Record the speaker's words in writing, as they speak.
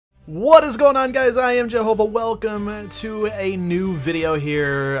What is going on, guys? I am Jehovah. Welcome to a new video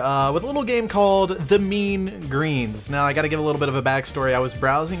here with a little game called The Mean Greens. Now, I gotta give a little bit of a backstory. I was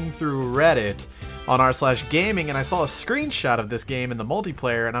browsing through Reddit on r/gaming and I saw a screenshot of this game in the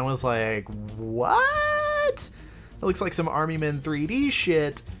multiplayer and I was like, what? It looks like some Army Men 3D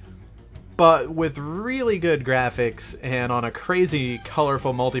shit, but with really good graphics and on a crazy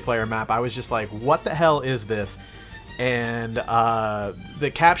colorful multiplayer map. I was just like, what the hell is this? And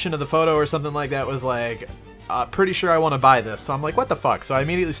the caption of the photo or something like that was like, pretty sure I want to buy this. So I'm like, what the fuck? So I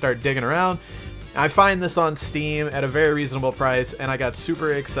immediately start digging around. I find this on Steam at a very reasonable price, and I got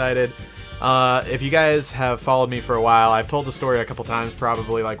super excited. If you guys have followed me for a while, I've told the story a couple times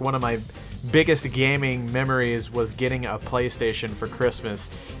probably. Like, one of my biggest gaming memories was getting a PlayStation for Christmas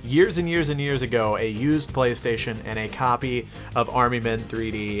years and years and years ago, a used PlayStation and a copy of Army Men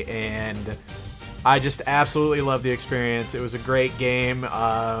 3D, and I just absolutely loved the experience. It was a great game,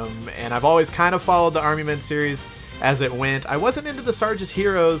 and I've always kind of followed the Army Men series as it went. I wasn't into the Sarge's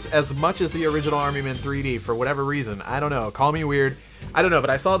Heroes as much as the original Army Men 3D for whatever reason. I don't know. Call me weird. I don't know, but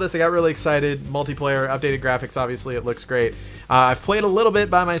I saw this. I got really excited. Multiplayer, updated graphics, obviously. It looks great. I've played a little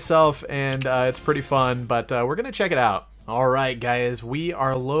bit by myself, and it's pretty fun, but we're going to check it out. All right, guys. We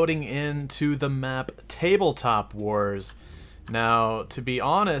are loading into the map Tabletop Wars. Now, to be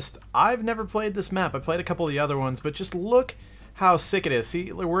honest, I've never played this map. I played a couple of the other ones, but just look how sick it is.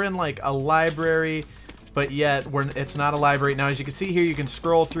 See, we're in like a library, but yet it's not a library. Now, as you can see here, you can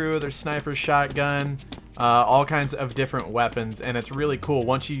scroll through. There's sniper, shotgun, all kinds of different weapons, and it's really cool.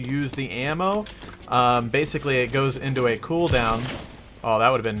 Once you use the ammo, basically it goes into a cooldown. Oh, that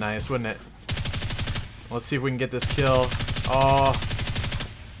would have been nice, wouldn't it? Let's see if we can get this kill. Oh.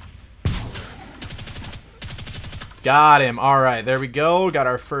 Got him. All right, there we go. Got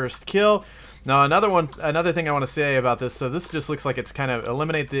our first kill. Now, another thing I want to say about this. So this just looks like it's kind of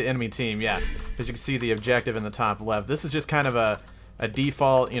eliminate the enemy team. Yeah, as you can see, the objective in the top left. This is just kind of a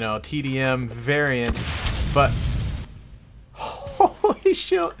default, you know, TDM variant. But holy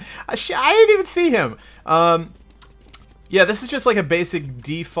shit, I didn't even see him. Yeah, this is just like a basic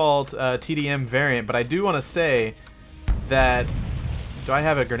default TDM variant. But I do want to say that. Do I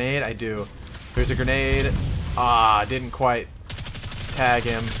have a grenade? I do. There's a grenade. Didn't quite tag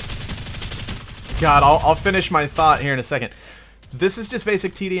him. God, I'll finish my thought here in a second. This is just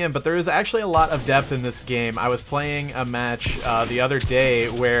basic TDM, but there is actually a lot of depth in this game. I was playing a match the other day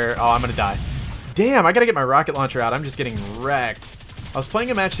where... Oh, I'm gonna die. Damn, I gotta get my rocket launcher out. I'm just getting wrecked. I was playing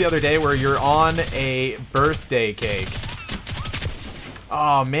a match the other day where you're on a birthday cake.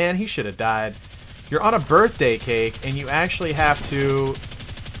 Oh, man, he should have died. You're on a birthday cake, and you actually have to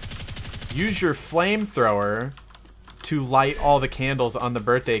use your flamethrower to light all the candles on the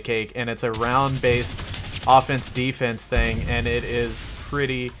birthday cake, and it's a round-based offense-defense thing, and it is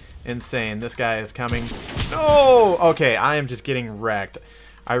pretty insane. This guy is coming. No! Okay, I am just getting wrecked.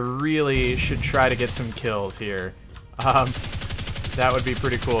 I really should try to get some kills here. That would be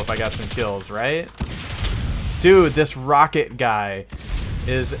pretty cool if I got some kills, right? Dude, this rocket guy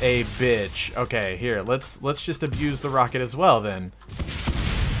is a bitch. Okay, here, let's just abuse the rocket as well, then.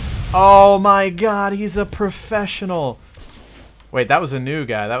 Oh my god, he's a professional. Wait, that was a new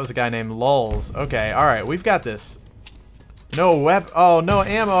guy. That was a guy named Lulz. Okay, alright, we've got this. No weapon. Oh, no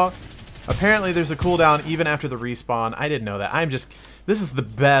ammo. Apparently there's a cooldown even after the respawn. I didn't know that. This is the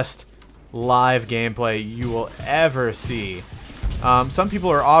best live gameplay you will ever see. Some people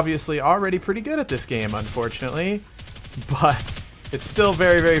are obviously already pretty good at this game, unfortunately. But it's still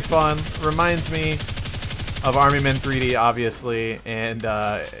very, very fun. Reminds me of Army Men 3D, obviously, and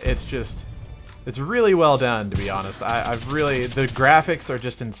it's really well done, to be honest. The graphics are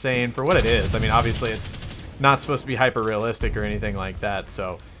just insane for what it is. I mean, obviously it's not supposed to be hyper realistic or anything like that,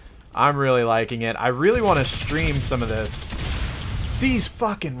 so I'm really liking it. I really want to stream some of this. These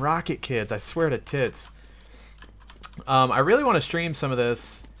fucking rocket kids, I swear to tits. I really want to stream some of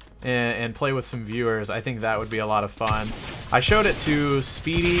this and play with some viewers. I think that would be a lot of fun. I showed it to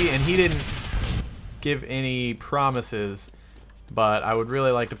Speedy, and he didn't give any promises, but I would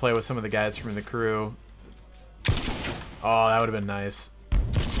really like to play with some of the guys from the crew. Oh, that would have been nice.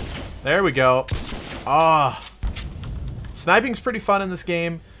 There we go. Sniping's pretty fun in this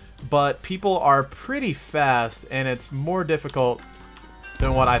game, but people are pretty fast, and it's more difficult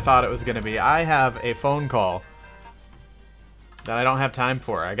than what I thought it was going to be. I have a phone call that I don't have time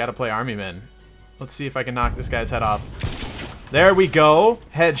for. I gotta play Army Men. Let's see if I can knock this guy's head off. There we go.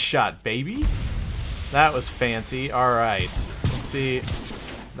 Headshot, baby. That was fancy. Alright. Let's see.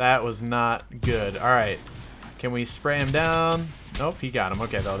 That was not good. Alright. Can we spray him down? Nope, he got him.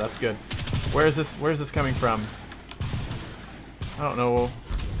 Okay, though. That's good. Where's this coming from? I don't know.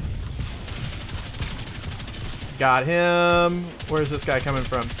 Got him. Where's this guy coming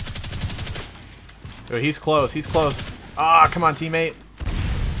from? Oh, he's close. He's close. Ah, come on, teammate.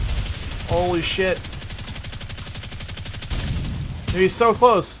 Holy shit. He's so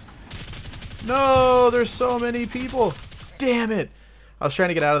close. No, there's so many people. Damn it. I was trying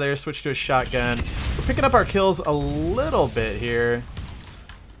to get out of there, switch to a shotgun. We're picking up our kills a little bit here,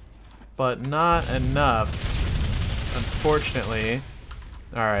 but not enough, unfortunately.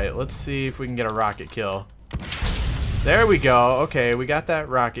 Alright, let's see if we can get a rocket kill. There we go. Okay, we got that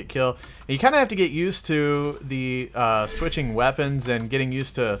rocket kill. And you kind of have to get used to the switching weapons and getting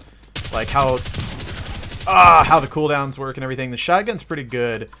used to like how the cooldowns work and everything. The shotgun's pretty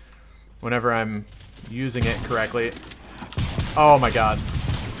good whenever I'm using it correctly. Oh my god.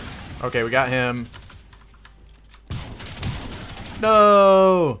 Okay, we got him.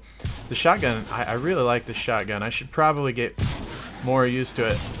 No! The shotgun, I really like the shotgun. I should probably get more used to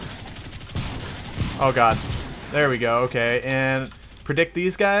it. Oh god. There we go. Okay, and predict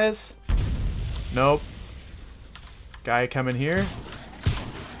these guys. Nope. Guy coming here.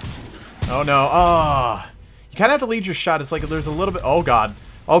 Oh no. Oh. You kind of have to lead your shot. It's like there's a little bit. Oh god.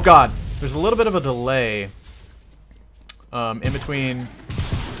 Oh god. There's a little bit of a delay in between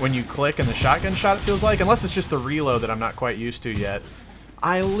when you click and the shotgun shot, it feels like. Unless it's just the reload that I'm not quite used to yet.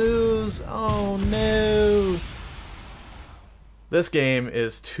 I lose. Oh no. This game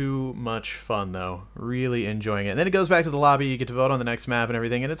is too much fun, though. Really enjoying it. And then it goes back to the lobby. You get to vote on the next map and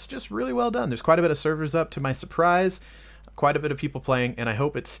everything, and it's just really well done. There's quite a bit of servers up, to my surprise. Quite a bit of people playing, and I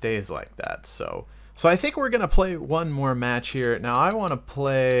hope it stays like that. So I think we're going to play one more match here. Now, I want to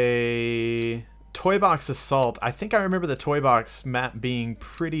play Toy Box Assault. I think I remember the Toy Box map being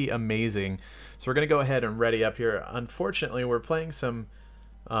pretty amazing. So we're going to go ahead and ready up here. Unfortunately, we're playing some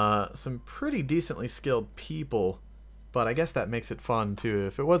pretty decently skilled people. But I guess that makes it fun, too.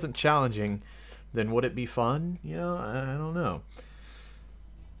 If it wasn't challenging, then would it be fun? You know, I don't know.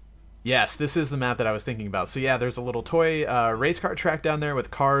 Yes, this is the map that I was thinking about. So yeah, there's a little toy race car track down there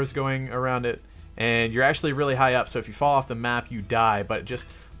with cars going around it. And you're actually really high up, so if you fall off the map, you die. But just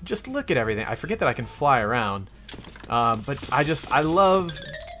look at everything. I forget that I can fly around. But I love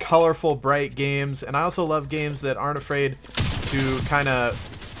colorful, bright games. And I also love games that aren't afraid to kind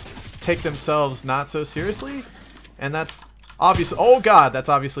of take themselves not so seriously. And that's obviously, oh god, that's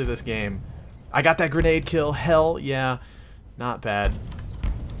obviously this game. I got that grenade kill, hell yeah, not bad.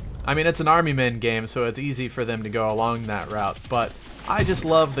 I mean, it's an Army Men game, so it's easy for them to go along that route, but I just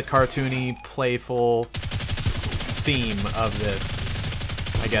love the cartoony, playful theme of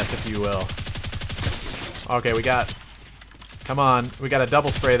this, I guess, if you will. Okay, come on, we got a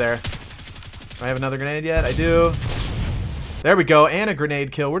double spray there. Do I have another grenade yet? I do. There we go, and a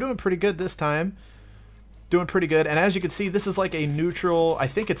grenade kill. We're doing pretty good this time. Doing pretty good, and as you can see, this is like a neutral. I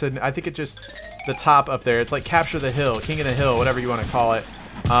think it's just the top up there. It's like capture the hill, king of the hill, whatever you want to call it.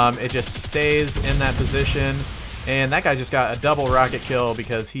 It just stays in that position, and that guy just got a double rocket kill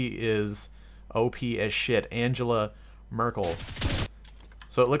because he is OP as shit. Angela Merkel.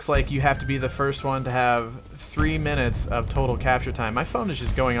 So it looks like you have to be the first one to have 3 minutes of total capture time. My phone is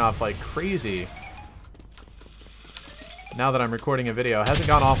just going off like crazy. Now that I'm recording a video, it hasn't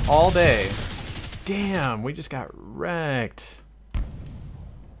gone off all day. Damn, we just got wrecked.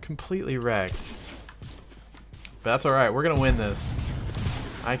 Completely wrecked. But that's alright, we're gonna win this.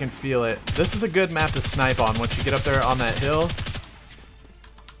 I can feel it. This is a good map to snipe on once you get up there on that hill.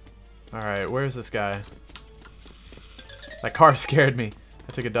 Alright, where's this guy? That car scared me.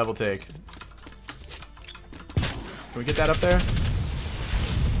 I took a double take. Can we get that up there?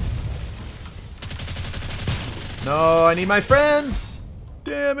 No, I need my friends!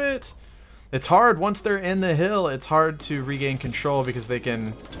 Damn it! It's hard, once they're in the hill, it's hard to regain control because they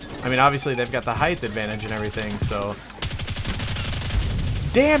can... I mean, obviously they've got the height advantage and everything, so...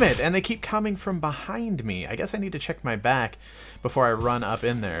 Damn it! And they keep coming from behind me. I guess I need to check my back before I run up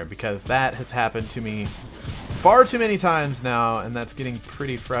in there, because that has happened to me far too many times now, and that's getting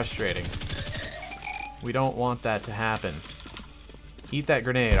pretty frustrating. We don't want that to happen. Eat that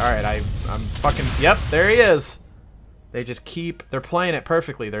grenade. Alright, I'm fucking... Yep, there he is! They just they're playing it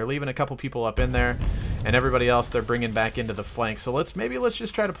perfectly. They're leaving a couple people up in there, and everybody else they're bringing back into the flank. So let's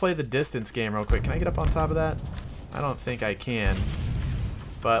just try to play the distance game real quick. Can I get up on top of that? I don't think I can.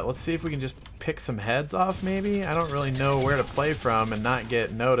 But let's see if we can just pick some heads off, maybe? I don't really know where to play from and not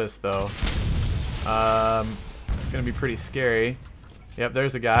get noticed, though. It's going to be pretty scary. Yep,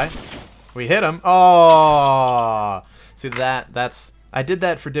 there's a guy. We hit him. Oh! See, that's... I did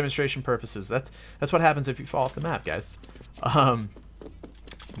that for demonstration purposes. That's what happens if you fall off the map, guys.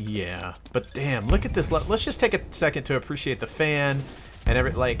 Yeah. But damn, look at this. Let's just take a second to appreciate the fan and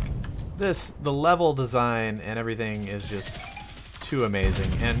the level design and everything is just too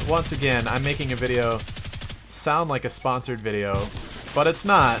amazing. And once again, I'm making a video sound like a sponsored video, but it's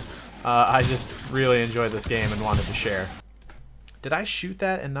not. I just really enjoyed this game and wanted to share. Did I shoot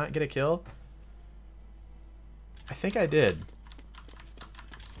that and not get a kill? I think I did.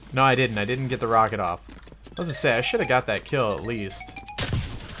 No, I didn't. I didn't get the rocket off. I was gonna say, I should have got that kill at least.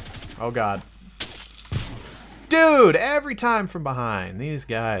 Oh god. Dude, every time from behind. These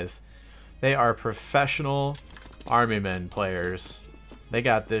guys, they are professional Army Men players. They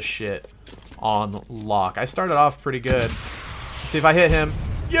got this shit on lock. I started off pretty good. See if I hit him.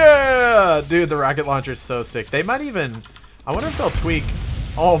 Yeah! Dude, the rocket launcher is so sick. They might even... I wonder if they'll tweak...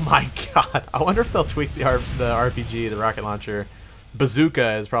 Oh my god. I wonder if they'll tweak the RPG, the rocket launcher.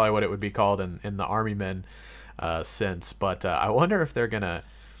 Bazooka is probably what it would be called in the Army Men sense. But I wonder if they're gonna...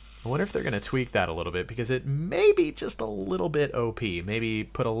 tweak that a little bit, because it may be just a little bit OP. Maybe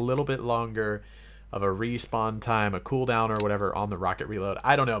put a little bit longer of a respawn time, a cooldown or whatever on the rocket reload.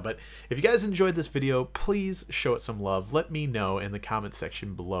 I don't know, but if you guys enjoyed this video, please show it some love. Let me know in the comment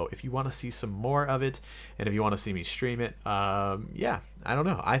section below if you want to see some more of it, and if you want to see me stream it. Yeah, I don't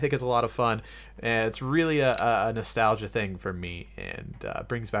know. I think it's a lot of fun. It's really a nostalgia thing for me, and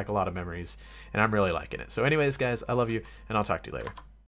brings back a lot of memories, and I'm really liking it. So anyways, guys, I love you, and I'll talk to you later.